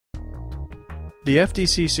The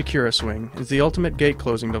FDC SecuraSwing is the ultimate gate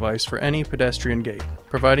closing device for any pedestrian gate,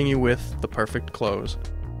 providing you with the perfect close.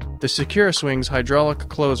 The SecuraSwing's hydraulic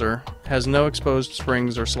closer has no exposed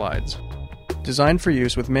springs or slides. Designed for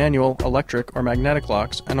use with manual, electric, or magnetic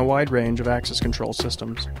locks and a wide range of access control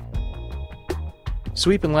systems.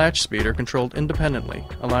 Sweep and latch speed are controlled independently,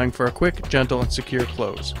 allowing for a quick, gentle, and secure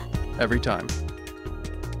close, every time.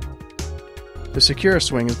 The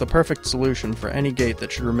SecuraSwing is the perfect solution for any gate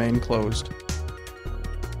that should remain closed.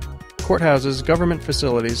 Courthouses, government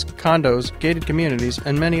facilities, condos, gated communities,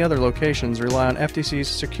 and many other locations rely on FDC's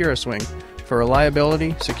SecuraSwing for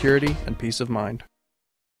reliability, security, and peace of mind.